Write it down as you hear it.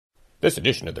This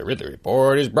edition of the Ridley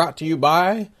Report is brought to you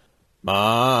by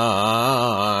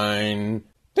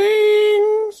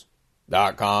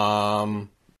MindThings.com.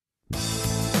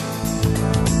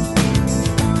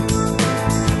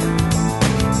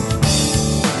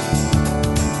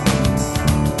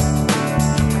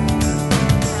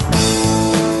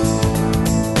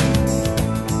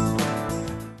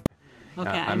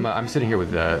 Okay. I'm sitting here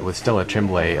with Stella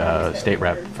Tremblay, state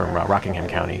rep from Rockingham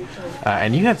County,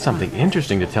 and you had something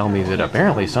interesting to tell me, that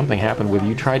apparently something happened with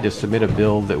you tried to submit a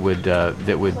bill that would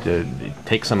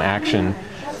take some action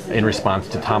in response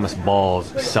to Thomas Ball's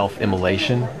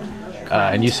self-immolation,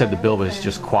 and you said the bill was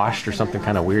just quashed or something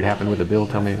kind of weird happened with the bill.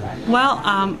 Tell me. Well,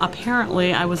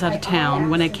 apparently I was out of town.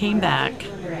 When I came back,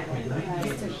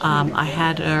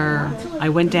 I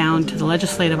went down to the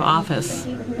legislative office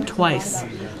twice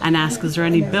and asked, is there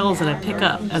any bills that I pick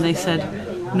up? And they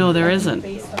said, no, there isn't.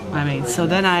 I mean, so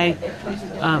then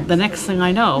the next thing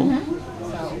I know,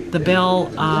 the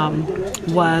bill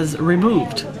was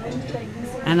removed.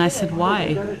 And I said,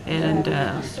 why? And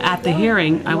at the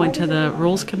hearing, I went to the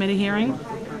Rules Committee hearing.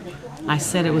 I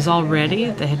said it was all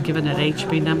ready. They had given it an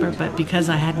HB number, but because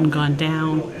I hadn't gone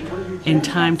down in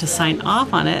time to sign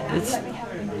off on it, it's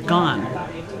gone.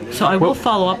 So I will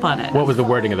follow up on it. What was the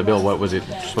wording of the bill? What was it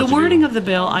supposed to do? The wording of the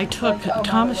bill, I took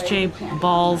Thomas J.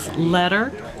 Ball's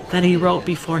letter that he wrote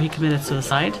before he committed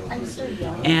suicide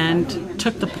and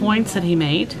took the points that he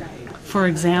made. For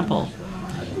example,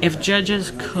 if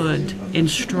judges could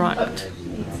instruct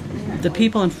the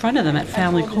people in front of them at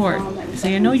family court,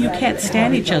 say, I know you can't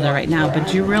stand each other right now, but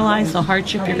do you realize the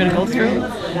hardship you're going to go through?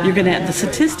 You're going to, the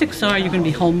statistics are, you're going to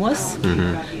be homeless.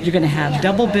 Mm-hmm. You're going to have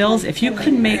double bills. If you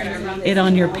couldn't make it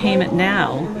on your payment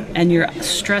now and you're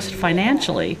stressed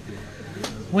financially,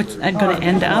 what's going to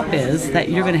end up is that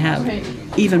you're going to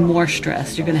have even more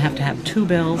stress. You're going to have 2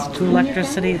 bills, 2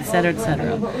 electricity, et cetera, et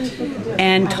cetera.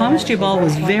 And Thomas J. Ball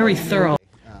was very thorough.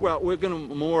 Well, we're going to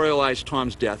memorialize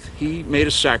Tom's death. He made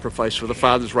a sacrifice for the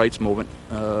Father's Rights movement.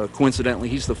 Coincidentally,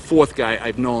 he's the 4th guy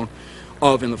I've known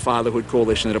of in the Fatherhood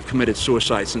Coalition that have committed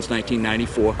suicide since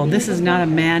 1994. Well, this is not a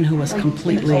man who was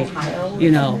completely,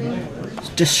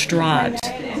 distraught.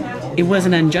 It was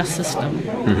an unjust system.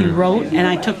 Mm-hmm. He wrote, and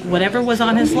I took whatever was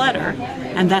on his letter,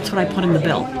 and that's what I put in the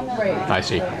bill. I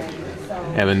see.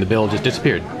 And then the bill just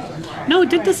disappeared. No, it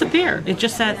did disappear. It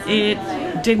just that it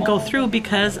didn't go through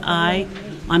because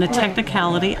on a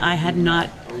technicality, I had not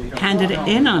handed it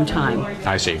in on time.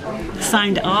 I see.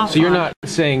 Signed off. So you're not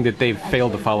saying that they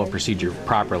failed to follow procedure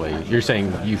properly. You're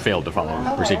saying you failed to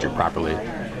follow procedure properly.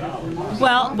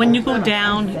 Well, when you go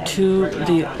down to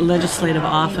the legislative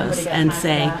office and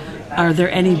say, are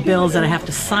there any bills that I have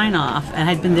to sign off? And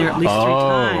I'd been there at least 3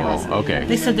 times. Okay.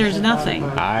 They said there's nothing.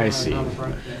 I see.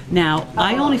 Now,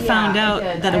 I only found out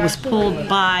that it was pulled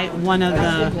by one of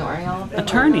the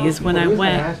attorneys when I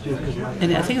went,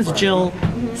 and I think it's Jill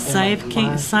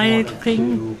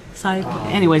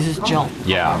anyways, it's Jill.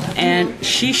 Yeah. And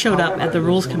she showed up at the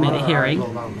Rules Committee hearing,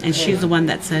 and she's the one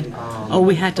that said, oh,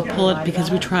 we had to pull it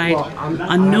because we tried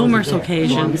on numerous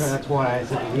occasions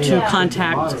to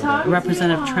contact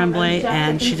Representative Tremblay,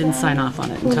 and she didn't sign off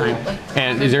on it in time.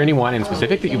 And is there anyone in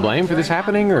specific that you blame for this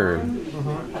happening, or?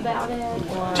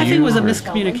 I think it was a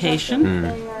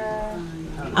miscommunication.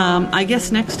 I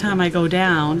guess next time I go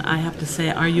down, I have to say,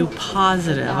 are you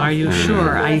positive? Are you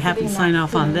sure? I haven't signed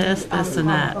off on this, and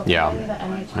that. Yeah.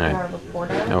 Right.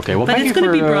 Okay. Well, but thank it's you going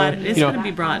for, to be brought. It's you know, going to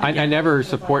be brought. I never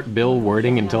support bill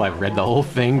wording until I've read the whole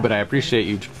thing, but I appreciate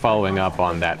you following up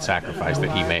on that sacrifice that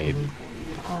he made.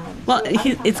 Well,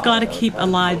 it's got to keep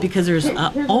alive because there's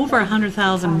over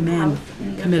 100,000 men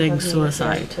committing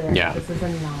suicide. Yeah.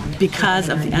 Because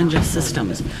of the unjust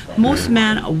systems. Most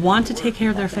men want to take care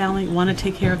of their family, want to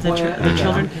take care of their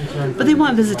children, but they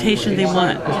want visitation, they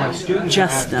want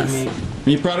justice. Are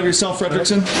you proud of yourself,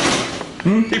 Fredrickson?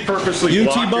 He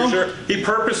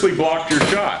purposely blocked your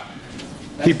shot.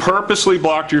 He purposely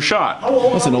blocked your shot.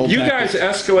 That's an old You guys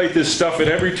escalate this stuff at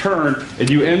every turn, and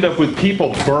you end up with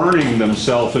people burning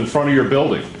themselves in front of your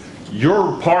building.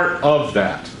 You're part of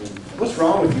that. What's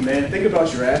wrong with you, man? Think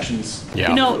about your actions.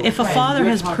 Yeah. If a father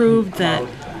has proved that,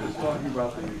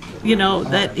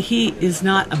 that he is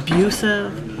not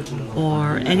abusive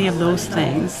or any of those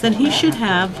things, then he should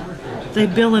have the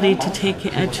ability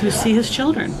to see his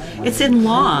children. It's in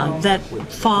law that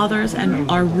fathers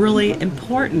are really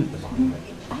important.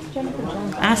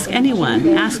 Ask anyone.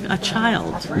 Ask a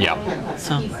child. Yeah.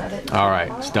 So. All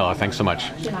right, Stella, thanks so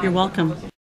much. You're welcome.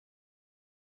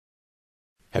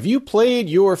 Have you played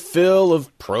your fill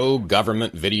of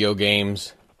pro-government video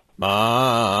games?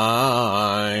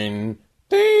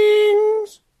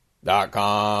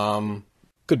 MindThings.com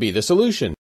could be the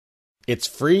solution. It's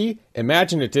free,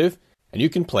 imaginative, and you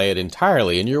can play it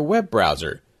entirely in your web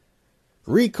browser.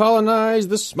 Recolonize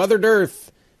the smothered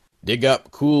earth. Dig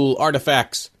up cool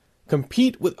artifacts.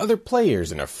 Compete with other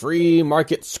players in a free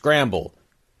market scramble.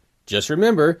 Just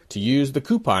remember to use the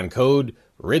coupon code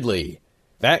Ridley.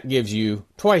 That gives you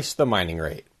twice the mining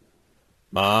rate.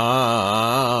 Mine.com